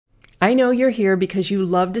I know you're here because you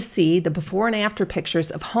love to see the before and after pictures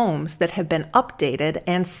of homes that have been updated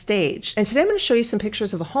and staged. And today I'm going to show you some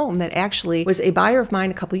pictures of a home that actually was a buyer of mine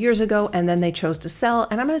a couple years ago and then they chose to sell.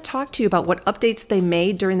 And I'm going to talk to you about what updates they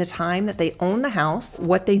made during the time that they owned the house,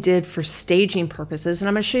 what they did for staging purposes, and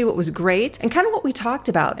I'm going to show you what was great and kind of what we talked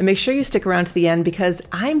about. And make sure you stick around to the end because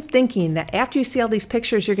I'm thinking that after you see all these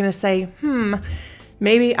pictures, you're going to say,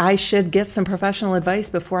 maybe I should get some professional advice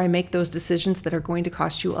before I make those decisions that are going to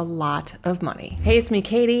cost you a lot of money. Hey, it's me,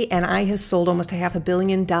 Katie, and I have sold almost $500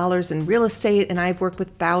 million in real estate, and I've worked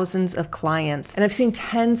with thousands of clients, and I've seen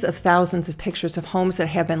tens of thousands of pictures of homes that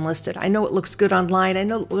have been listed. I know it looks good online. I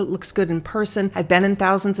know it looks good in person. I've been in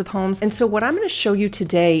thousands of homes, and so what I'm going to show you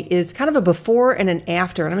today is kind of a before and an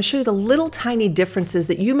after, and I'm going to show you the little tiny differences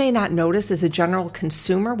that you may not notice as a general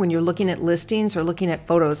consumer when you're looking at listings or looking at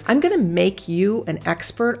photos. I'm going to make you an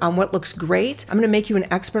expert on what looks great. I'm going to make you an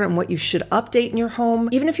expert on what you should update in your home,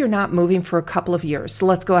 even if you're not moving for a couple of years. So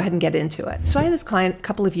let's go ahead and get into it. So I had this client a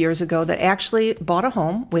couple of years ago that actually bought a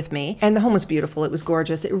home with me, and the home was beautiful. It was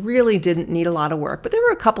gorgeous. It really didn't need a lot of work, but there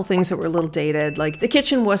were a couple things that were a little dated. Like the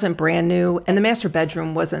kitchen wasn't brand new and the master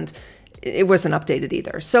bedroom wasn't updated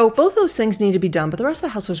either. So both those things need to be done, but the rest of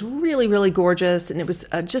the house was really, really gorgeous, and it was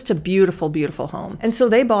just a beautiful, beautiful home. And so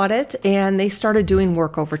they bought it and they started doing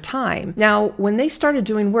work over time. Now, when they started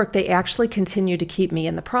doing work, they actually continued to keep me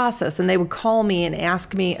in the process, and they would call me and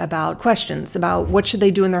ask me about questions about what should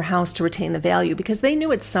they do in their house to retain the value, because they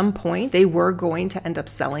knew at some point they were going to end up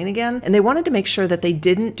selling again, and they wanted to make sure that they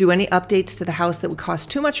didn't do any updates to the house that would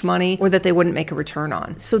cost too much money or that they wouldn't make a return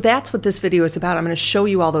on. So that's what this video is about. I'm going to show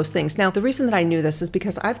you all those things. Now, the reason that I knew this is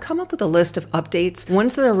because I've come up with a list of updates,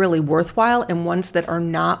 ones that are really worthwhile and ones that are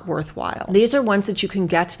not worthwhile. These are ones that you can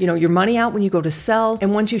get, your money out when you go to sell,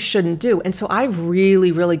 and ones you shouldn't do. And so I've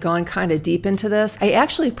really, really gone kind of deep into this. I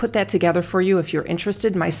actually put that together for you if you're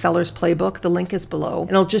interested. My seller's playbook, the link is below, and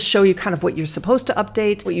it'll just show you kind of what you're supposed to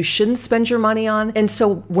update, what you shouldn't spend your money on. And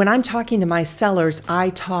so when I'm talking to my sellers, I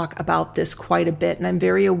talk about this quite a bit, and I'm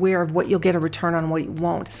very aware of what you'll get a return on, what you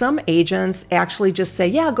won't. Some agents actually just say,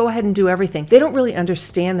 yeah, go ahead and do everything. They don't really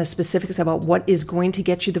understand the specifics about what is going to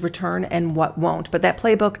get you the return and what won't. But that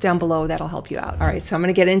playbook down below, that'll help you out. All right, so I'm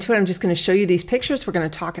going to get into it. I'm just going to show you these pictures. We're going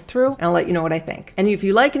to talk it through, and I'll let you know what I think. And if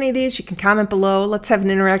you like any of these, you can comment below. Let's have an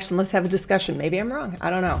interaction. Let's have a discussion. Maybe I'm wrong. I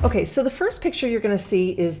don't know. Okay, so the first picture you're going to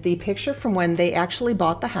see is the picture from when they actually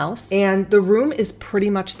bought the house, and the room is pretty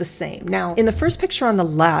much the same. Now, in the first picture on the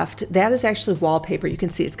left, that is actually wallpaper. You can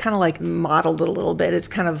see it's kind of like modeled a little bit. It's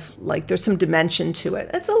kind of like there's some dimension to it.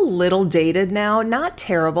 It's a little dated now, not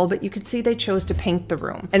terrible, but you can see they chose to paint the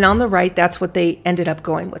room. And on the right, that's what they ended up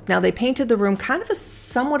going with. Now, they painted the room kind of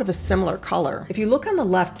somewhat of a similar color. If you look on the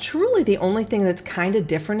left, truly the only thing that's kind of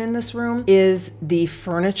different in this room is the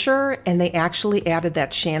furniture, and they actually added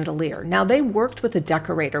that chandelier. Now, they worked with a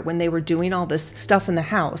decorator when they were doing all this stuff in the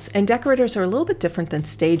house, and decorators are a little bit different than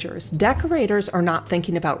stagers. Decorators are not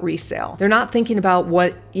thinking about resale. They're not thinking about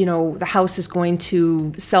what, the house is going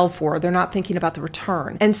to sell for. They're not thinking about the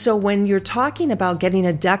return. And so when you're talking about getting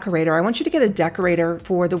a decorator, I want you to get a decorator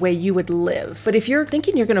for the way you would live. But if you're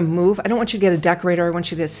thinking you're going to move, I don't want you to get a decorator. I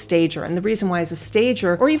want you to get a stager. And the reason why is a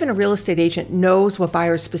stager or even a real estate agent knows what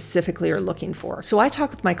buyers specifically are looking for. So I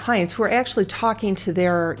talk with my clients who are actually talking to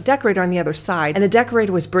their decorator on the other side, and the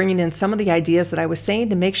decorator was bringing in some of the ideas that I was saying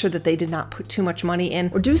to make sure that they did not put too much money in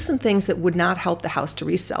or do some things that would not help the house to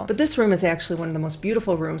resell. But this room is actually one of the most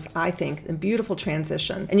beautiful rooms, I think, and beautiful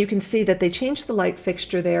transition. And you can see that they changed the light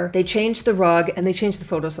fixture there, they changed the rug, and they changed the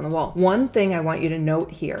photos on the wall. One thing I want you to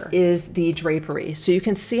note here is the drapery. So you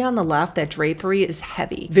can see on the left that drapery is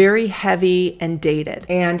heavy, very heavy and dated.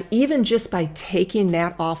 And even just by taking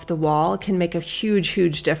that off the wall can make a huge,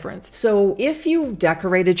 huge difference. So if you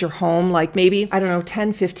decorated your home like maybe,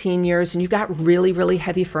 10, 15 years, and you've got really, really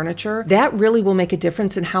heavy furniture, that really will make a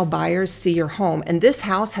difference in how buyers see your home. And this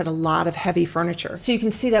house had a lot of heavy furniture. So you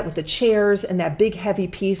can see that with the chairs and that big heavy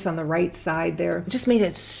piece on the right side there. It just made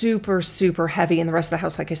it super, super heavy. And the rest of the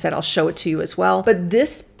house, like I said, I'll show it to you as well. But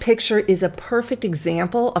this picture is a perfect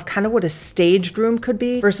example of kind of what a staged room could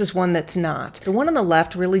be versus one that's not. The one on the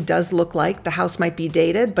left really does look like the house might be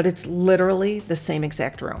dated, but it's literally the same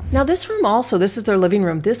exact room. Now this room also, this is their living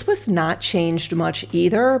room. This was not changed much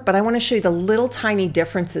either, but I want to show you the little tiny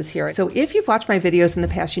differences here. So if you've watched my videos in the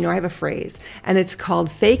past, you know I have a phrase, and it's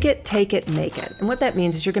called fake it, take it, make it. And what that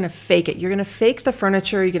means is you're going to fake it. You're going to fake the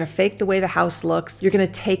furniture. You're going to fake the way the house looks. You're going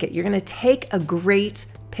to take it. You're going to take a great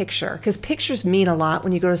picture, because pictures mean a lot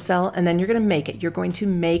when you go to sell, and then you're going to make it. You're going to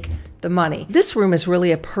make the money. This room is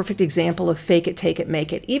really a perfect example of fake it, take it,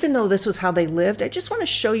 make it. Even though this was how they lived, I just want to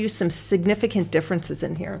show you some significant differences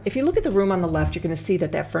in here. If you look at the room on the left, you're going to see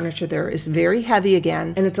that that furniture there is very heavy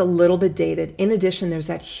again, and it's a little bit dated. In addition, there's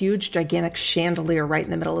that huge, gigantic chandelier right in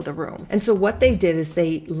the middle of the room. And so what they did is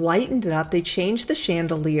they lightened it up, they changed the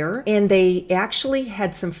chandelier, and they actually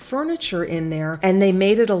had some furniture in there, and they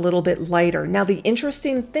made it a little bit lighter. Now, the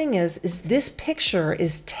interesting thing is this picture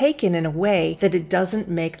is taken in a way that it doesn't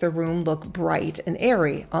make the room look bright and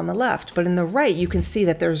airy on the left. But in the right, you can see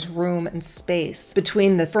that there's room and space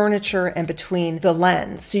between the furniture and between the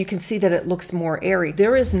lens. So you can see that it looks more airy.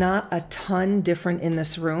 There is not a ton different in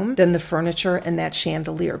this room than the furniture and that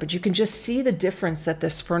chandelier, but you can just see the difference that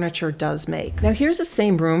this furniture does make. Now, here's the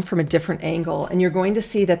same room from a different angle, and you're going to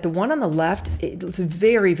see that the one on the left is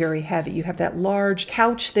very, very heavy. You have that large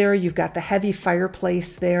couch there, you've got the heavy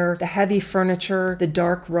fireplace there, the heavy furniture, the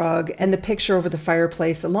dark rug, and the picture over the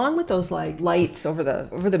fireplace, along with those like lights over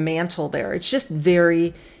the mantle there. It's just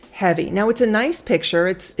very heavy. Now, it's a nice picture.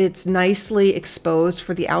 It's nicely exposed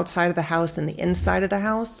for the outside of the house and the inside of the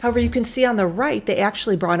house. However, you can see on the right, they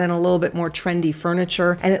actually brought in a little bit more trendy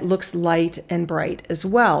furniture, and it looks light and bright as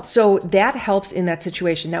well. So that helps in that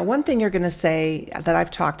situation. Now, one thing you're going to say that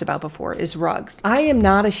I've talked about before is rugs. I am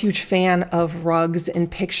not a huge fan of rugs in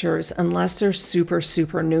pictures unless they're super,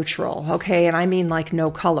 super neutral, okay? And I mean like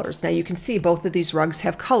no colors. Now, you can see both of these rugs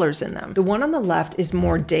have colors in them. The one on the left is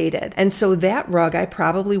more dated, and so that rug I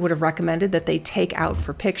probably would have recommended that they take out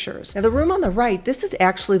for pictures. Now, the room on the right, this is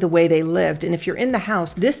actually the way they lived, and if you're in the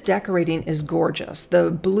house, this decorating is gorgeous. The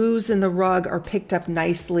blues in the rug are picked up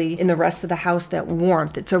nicely in the rest of the house, that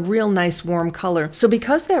warmth. It's a real nice warm color. So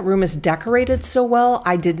because that room is decorated so well,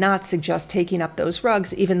 I did not suggest taking up those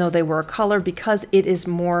rugs, even though they were a color, because it is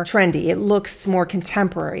more trendy. It looks more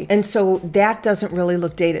contemporary, and so that doesn't really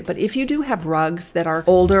look dated. But if you do have rugs that are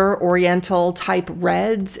older, oriental type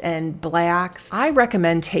reds and blacks, I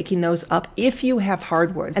recommend taking those up if you have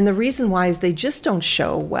hardwood. And the reason why is they just don't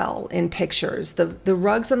show well in pictures. The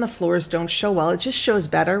rugs on the floors don't show well. It just shows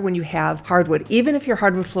better when you have hardwood. Even if your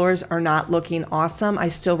hardwood floors are not looking awesome, I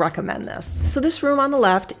still recommend this. So this room on the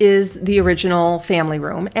left is the original family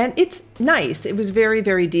room, and it's nice. It was very,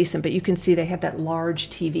 very decent, but you can see they had that large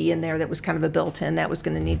TV in there that was kind of a built-in that was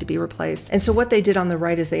going to need to be replaced. And so what they did on the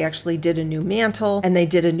right is they actually did a new mantle, and they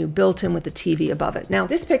did a new built-in with the TV above it. Now,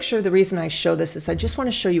 this picture, the reason I show this is I just want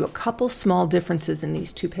to show you a couple small differences in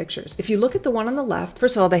these two pictures. If you look at the one on the left,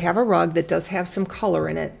 first of all, they have a rug that does have some color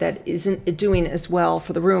in it that isn't doing as well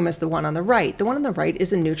for the room as the one on the right. The one on the right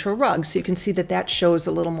is a neutral rug, so you can see that that shows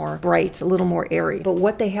a little more bright, a little more airy. But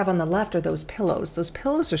what they have on the left are those pillows. Those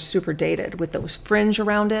pillows are super dated with those fringe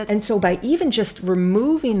around it. And so by even just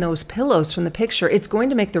removing those pillows from the picture, it's going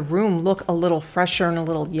to make the room look a little fresher and a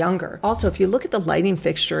little younger. Also, if you look at the lighting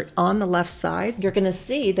fixture on the left side, you're going to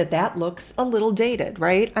see that that looks a little dated,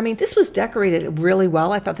 right? I mean, this was decorated really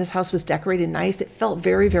well. I thought this house was decorated nice. It felt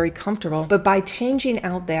very, very comfortable. But by changing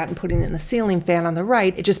out that and putting in the ceiling fan on the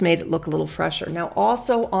right, it just made it look a little fresher. Now,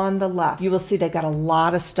 also on the left, you will see they got a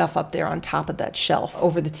lot of stuff up there on top of that shelf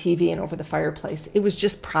over the TV and over the fireplace. It was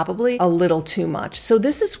just probably a little too much. So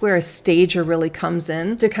this is where a stager really comes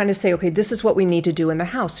in to kind of say, okay, this is what we need to do in the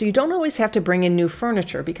house. So you don't always have to bring in new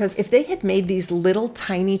furniture, because if they had made these little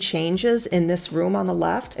tiny changes in this room on the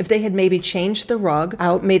left, if they had maybe changed the rug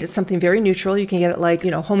out, made it something very neutral, you can get it like,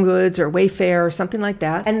 Home Goods or Wayfair or something like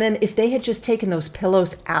that. And then if they had just taken those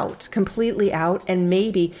pillows out, completely out, and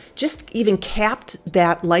maybe just even capped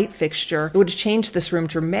that light fixture, it would have changed this room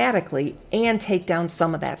dramatically and take down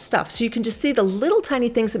some of that stuff. So you can just see the little tiny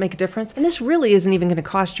things that make a difference. And this really isn't even going to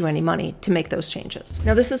cost you any money to make those changes.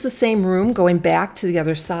 Now, this is the same room going back to the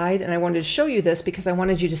other side. And I wanted to show you this because I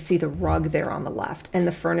wanted you to see the rug there on the left and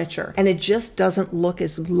the furniture. And it just doesn't look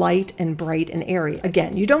as light and bright and airy.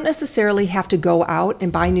 Again, you don't necessarily have to go out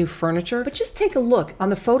and buy new furniture, but just take a look. On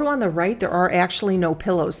the photo on the right, there are actually no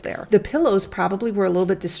pillows there. The pillows probably were a little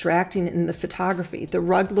bit distracting in the photography. The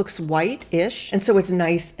rug looks white-ish, and so it's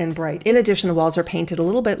nice and bright. In addition, the walls are painted a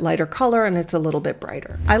little bit lighter color, and it's a little bit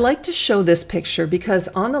brighter. I like to show this picture because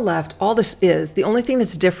on the left, all this is, the only thing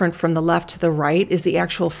that's different from the left to the right is the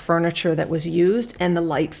actual furniture that was used and the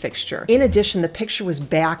light fixture. In addition, the picture was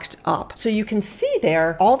backed up. So you can see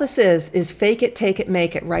there, all this is fake it, take it,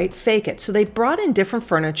 make it, right? Fake it. So they brought in different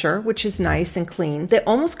furniture, which is nice and clean. They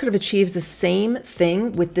almost could have achieved the same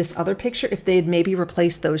thing with this other picture if they had maybe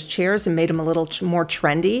replaced those chairs and made them a little more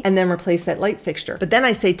trendy and then replaced that light fixture. But then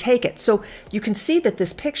I say take it. So you can see that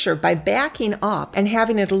this picture, by backing up and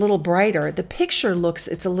having it a little brighter, the picture looks,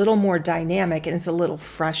 it's a little more dynamic and it's a little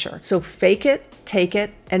fresher. So fake it, take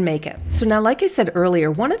it, and make it. So now, like I said earlier,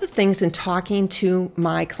 one of the things in talking to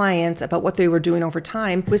my clients about what they were doing over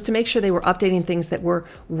time was to make sure they were updating things that were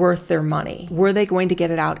worth their money. Were they going to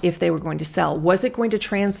get it out if they were going to sell? Was it going to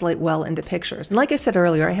translate well into pictures? And like I said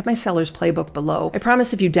earlier, I have my seller's playbook below. I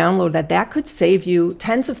promise if you download that, that could save you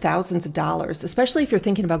tens of thousands of dollars, especially if you're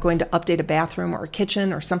thinking about going to update a bathroom or a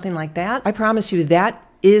kitchen or something like that. I promise you that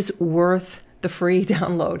is worth the free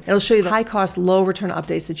download. It'll show you the high cost, low return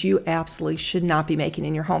updates that you absolutely should not be making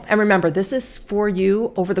in your home. And remember, this is for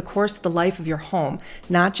you over the course of the life of your home,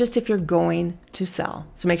 not just if you're going to sell.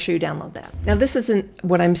 So make sure you download that. Now, this isn't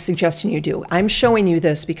what I'm suggesting you do. I'm showing you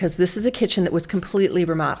this because this is a kitchen that was completely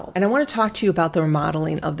remodeled. And I want to talk to you about the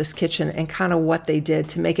remodeling of this kitchen and kind of what they did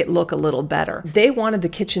to make it look a little better. They wanted the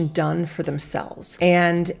kitchen done for themselves.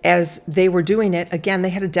 And as they were doing it, again, they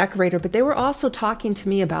had a decorator, but they were also talking to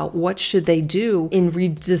me about what should they do in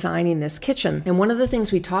redesigning this kitchen. And one of the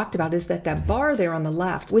things we talked about is that bar there on the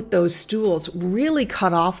left with those stools really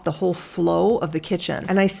cut off the whole flow of the kitchen.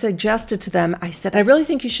 And I suggested to them, I said, I really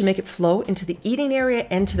think you should make it flow into the eating area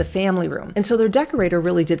and to the family room. And so their decorator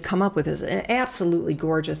really did come up with this. Absolutely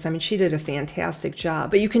gorgeous. I mean, she did a fantastic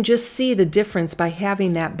job. But you can just see the difference by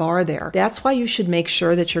having that bar there. That's why you should make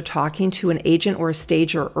sure that you're talking to an agent or a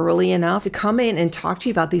stager early enough to come in and talk to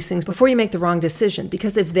you about these things before you make the wrong decision.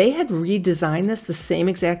 Because if they had redesigned this the same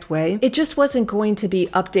exact way, it just wasn't going to be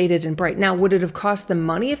updated and bright. Now, would it have cost them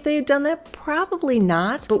money if they had done that? Probably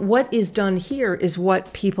not. But what is done here is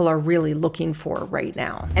what people are really looking for right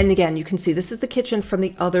now. And again, you can see this is the kitchen from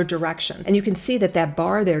the other direction. And you can see that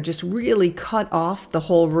bar there just really cut off the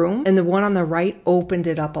whole room. And the one on the right opened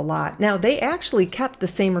it up a lot. Now, they actually kept the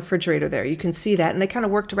same refrigerator there. You can see that. And they kind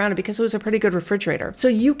of worked around it because it was a pretty good refrigerator. So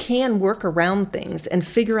you can work around things and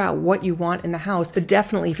figure out what you want in the house. But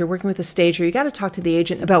definitely, if you're working with a stager, you got to talk to the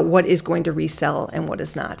agent about what is going to resell and what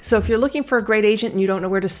is not. So if you're looking for a great agent and you don't know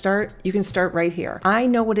where to start, you can start right here. I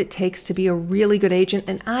know what it takes to be a really good agent,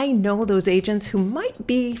 and I know those agents who might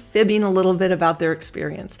be fibbing a little bit about their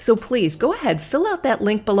experience. So please go ahead, fill out that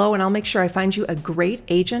link below, and I'll make sure I find you a great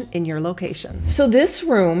agent in your location. So this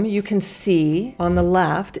room you can see on the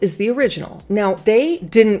left is the original. Now, they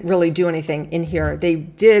didn't really do anything in here. They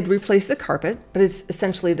did replace the carpet, but it's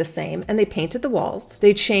essentially the same, and they painted the walls.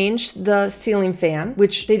 They changed the ceiling fan,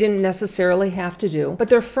 which they didn't necessarily have to do, but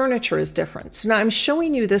their furniture is different. So now I'm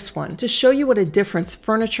showing you this one to show you what a difference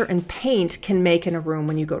furniture and paint can make in a room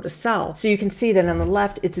when you go to sell. So you can see that on the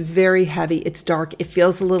left, it's very heavy, it's dark, it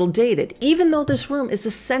feels a little dated, even though this room is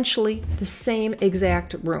essentially the same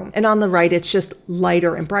exact room. And on the right, it's just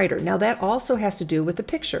lighter and brighter. Now that also has to do with the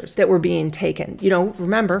pictures that were being taken. You know,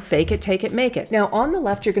 remember, fake it, take it, make it. Now on the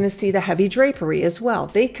left, you're going to see the heavy drapery as well.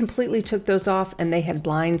 They completely took those off and they had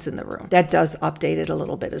blinds in the room. That does update it a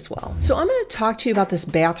little bit as well. So I'm going to talk to you about this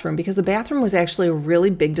bathroom because the bathroom was actually a really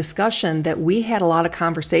big discussion that we had a lot of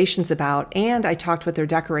conversations about, and I talked with their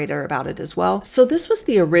decorator about it as well. So this was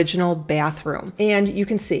the original bathroom, and you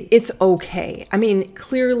can see it's okay. I mean,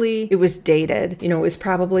 clearly it was dated. You know, it was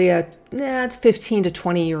probably a 15 to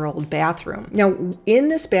 20-year-old bathroom. Now, in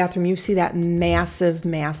this bathroom, you see that massive,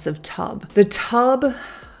 massive tub. The tub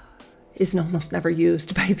is almost never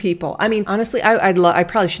used by people. I mean, honestly, I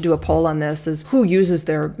probably should do a poll on this, is who uses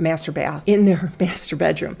their master bath in their master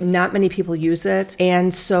bedroom. Not many people use it.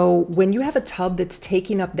 And so when you have a tub that's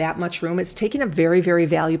taking up that much room, it's taking up very, very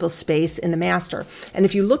valuable space in the master. And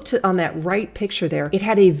if you look on that right picture there, it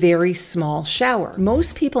had a very small shower.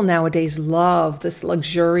 Most people nowadays love this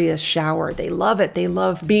luxurious shower. They love it. They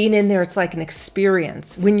love being in there. It's like an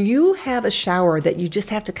experience. When you have a shower that you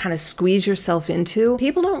just have to kind of squeeze yourself into,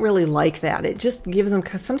 people don't really like that. It just gives them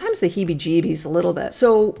sometimes the heebie-jeebies a little bit.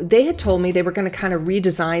 So they had told me they were going to kind of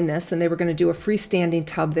redesign this and they were going to do a freestanding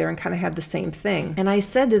tub there and kind of have the same thing. And I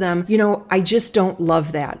said to them, you know, I just don't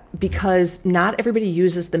love that because not everybody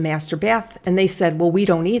uses the master bath. And they said, well, we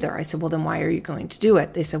don't either. I said, well, then why are you going to do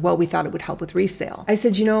it? They said, well, we thought it would help with resale. I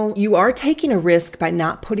said, you know, you are taking a risk by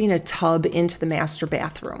not putting a tub into the master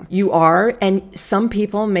bathroom. You are, and some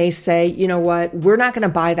people may say, you know what, we're not going to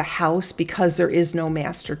buy the house because there is no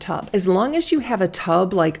master tub. As long as you have a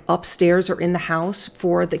tub like upstairs or in the house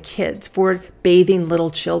for the kids, for bathing little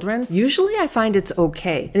children, usually I find it's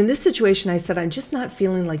okay. And in this situation, I said, I'm just not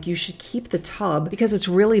feeling like you should keep the tub because it's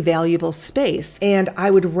really valuable space. And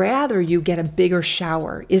I would rather you get a bigger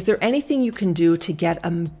shower. Is there anything you can do to get a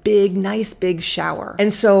big, nice big shower?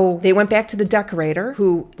 And so they went back to the decorator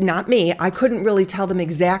who, not me, I couldn't really tell them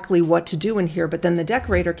exactly what to do in here, but then the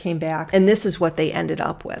decorator came back and this is what they ended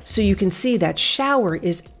up with. So you can see that shower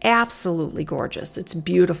is absolutely absolutely gorgeous. It's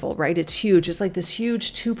beautiful, right? It's huge. It's like this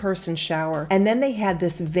huge 2-person shower. And then they had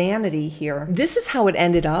this vanity here. This is how it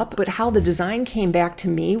ended up, but how the design came back to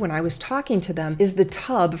me when I was talking to them is the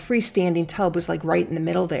tub, freestanding tub, was like right in the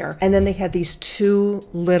middle there. And then they had these 2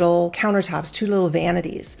 little countertops, 2 little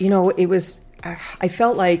vanities. You know, it was, I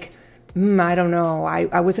felt like, I don't know.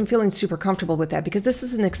 I wasn't feeling super comfortable with that because this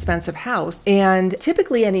is an expensive house. And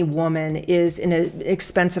typically any woman is in an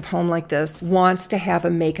expensive home like this wants to have a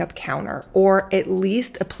makeup counter or at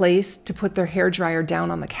least a place to put their hairdryer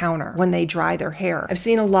down on the counter when they dry their hair. I've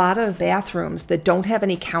seen a lot of bathrooms that don't have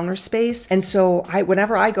any counter space. And so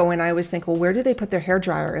whenever I go in, I always think, well, where do they put their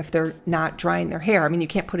hairdryer if they're not drying their hair? I mean, you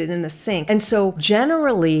can't put it in the sink. And so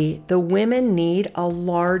generally the women need a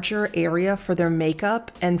larger area for their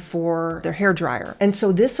makeup and for their hair dryer. And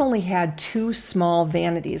so this only had 2 small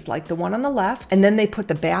vanities, like the one on the left, and then they put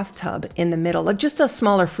the bathtub in the middle, like just a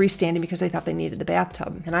smaller freestanding because they thought they needed the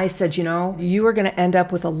bathtub. And I said, you know, you are going to end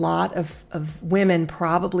up with a lot of women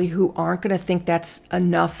probably who aren't going to think that's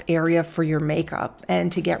enough area for your makeup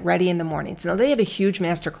and to get ready in the mornings. Now they had a huge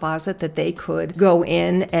master closet that they could go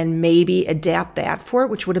in and maybe adapt that for it,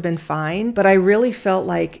 which would have been fine. But I really felt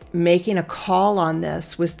like making a call on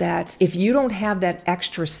this was that if you don't have that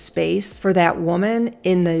extra space for that woman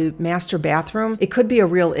in the master bathroom, it could be a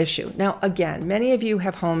real issue. Now, again, many of you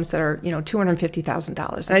have homes that are, you know,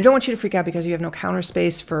 $250,000. And I don't want you to freak out because you have no counter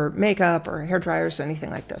space for makeup or hair dryers or anything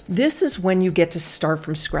like this. This is when you get to start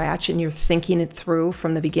from scratch and you're thinking it through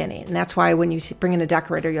from the beginning. And that's why when you bring in a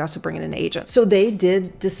decorator, you also bring in an agent. So they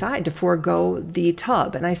did decide to forego the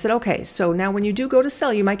tub. And I said, okay, so now when you do go to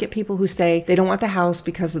sell, you might get people who say they don't want the house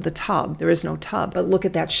because of the tub. There is no tub. But look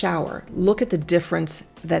at that shower. Look at the difference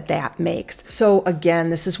that makes. So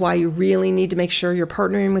again, this is why you really need to make sure you're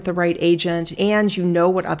partnering with the right agent and you know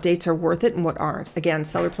what updates are worth it and what aren't. Again,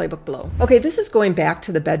 seller playbook below. Okay, this is going back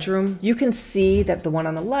to the bedroom. You can see that the one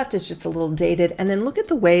on the left is just a little dated, and then look at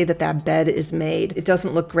the way that that bed is made. It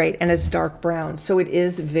doesn't look great, and it's dark brown, so it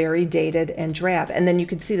is very dated and drab. And then you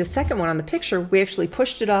can see the second one on the picture, we actually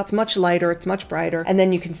pushed it up. It's much lighter, it's much brighter, and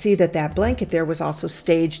then you can see that that blanket there was also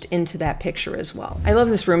staged into that picture as well. I love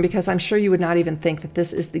this room because I'm sure you would not even think that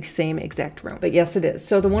this is the same exact room, but yes, it is.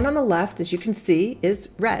 So the one on the left, as you can see, is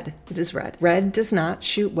red. It is red. Red does not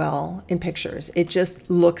shoot well in pictures. It just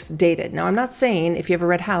looks dated. Now, I'm not saying if you have a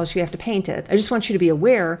red house, you have to paint it. I just want you to be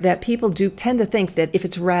aware that people do tend to think that if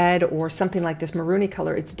it's red or something like this maroony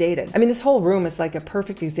color, it's dated. I mean, this whole room is like a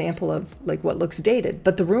perfect example of like what looks dated,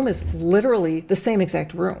 but the room is literally the same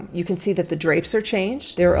exact room. You can see that the drapes are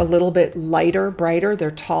changed. They're a little bit lighter, brighter.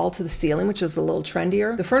 They're tall to the ceiling, which is a little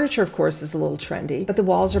trendier. The furniture, of course, is a little trendy, but the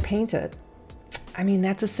walls are painted. I mean,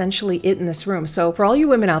 that's essentially it in this room. So for all you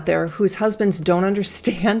women out there whose husbands don't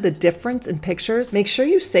understand the difference in pictures, make sure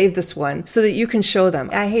you save this one so that you can show them.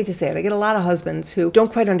 I hate to say it, I get a lot of husbands who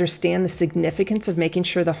don't quite understand the significance of making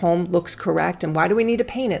sure the home looks correct. And why do we need to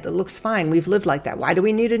paint it? It looks fine. We've lived like that. Why do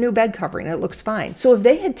we need a new bed covering? It looks fine. So if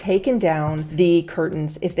they had taken down the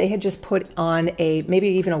curtains, if they had just put on maybe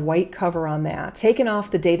even a white cover on that, taken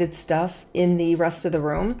off the dated stuff in the rest of the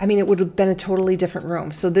room, I mean, it would have been a totally different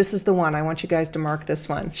room. So this is the one. I want you guys to mark this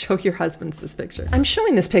one. Show your husbands this picture. I'm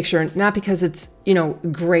showing this picture not because it's, you know,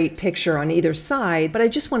 great picture on either side, but I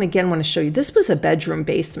just want to show you this was a bedroom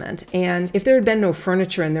basement. And if there had been no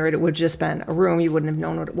furniture in there, it would have just been a room. You wouldn't have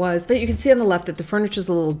known what it was. But you can see on the left that the furniture is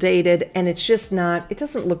a little dated and it's just not, it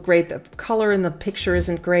doesn't look great. The color in the picture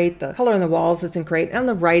isn't great. The color on the walls isn't great. And on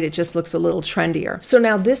the right, it just looks a little trendier. So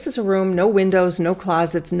now this is a room, no windows, no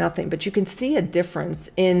closets, nothing, but you can see a difference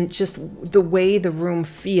in just the way the room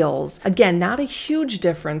feels. Again, not a huge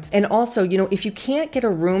difference. And also, you know, if you can't get a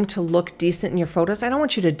room to look decent in your photos, I don't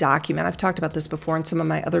want you to document. I've talked about this before in some of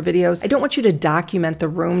my other videos. I don't want you to document the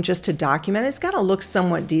room just to document. It's got to look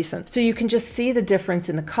somewhat decent. So you can just see the difference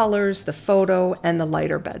in the colors, the photo, and the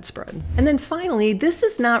lighter bedspread. And then finally, this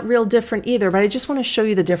is not real different either, but I just want to show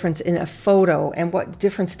you the difference in a photo and what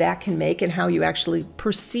difference that can make and how you actually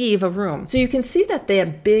perceive a room. So you can see that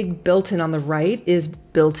that big built-in on the right is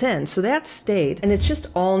built in. So that stayed, and it's just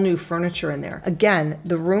all new furniture in there. Again,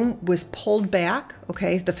 the room was pulled back,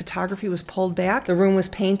 okay? The photography was pulled back, the room was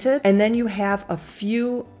painted, and then you have a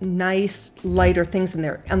few nice lighter things in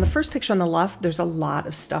there. On the first picture on the left, there's a lot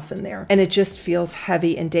of stuff in there, and it just feels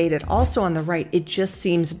heavy and dated. Also on the right, it just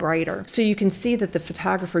seems brighter. So you can see that the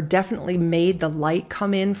photographer definitely made the light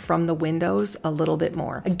come in from the windows a little bit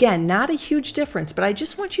more. Again, not a huge difference, but I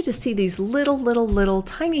just want you to see these little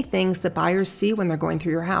tiny things that buyers see when they're going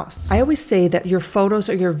through your house. I always say that your photos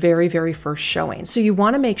are your very, very first showing. So you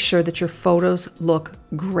want to make sure that your photos look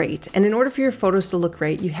great. And in order for your photos to look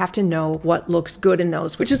great, you have to know what looks good in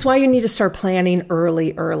those, which is why you need to start planning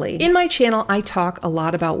early. In my channel, I talk a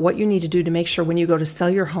lot about what you need to do to make sure when you go to sell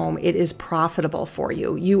your home, it is profitable for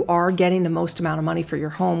you. You are getting the most amount of money for your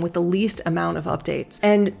home with the least amount of updates.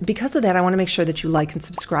 And because of that, I want to make sure that you like and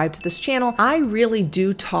subscribe to this channel. I really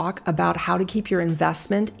do talk about how to keep your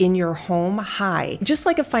investment in your home high, just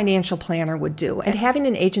like a financial planner would do. And having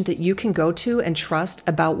an agent that you can go to and trust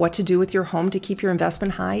about what to do with your home to keep your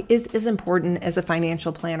investment high is as important as a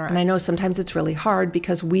financial planner. And I know sometimes it's really hard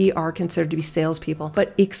because we are considered to be salespeople,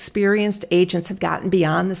 but experienced agents have gotten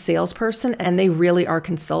beyond the salesperson and they really are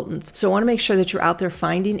consultants. So I want to make sure that you're out there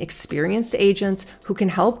finding experienced agents who can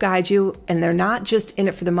help guide you, and they're not just in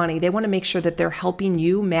it for the money. They want to make sure that they're helping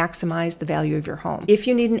you maximize the value of your home. If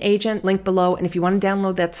you need an agent, link below. And if you want to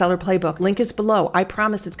download that seller playbook, link is below. I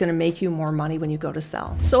promise it's going to make you more money when you go to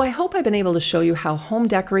sell. So I hope I've been able to show you how home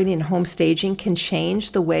decorating and home staging can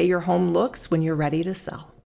change the way your home looks when you're ready to sell.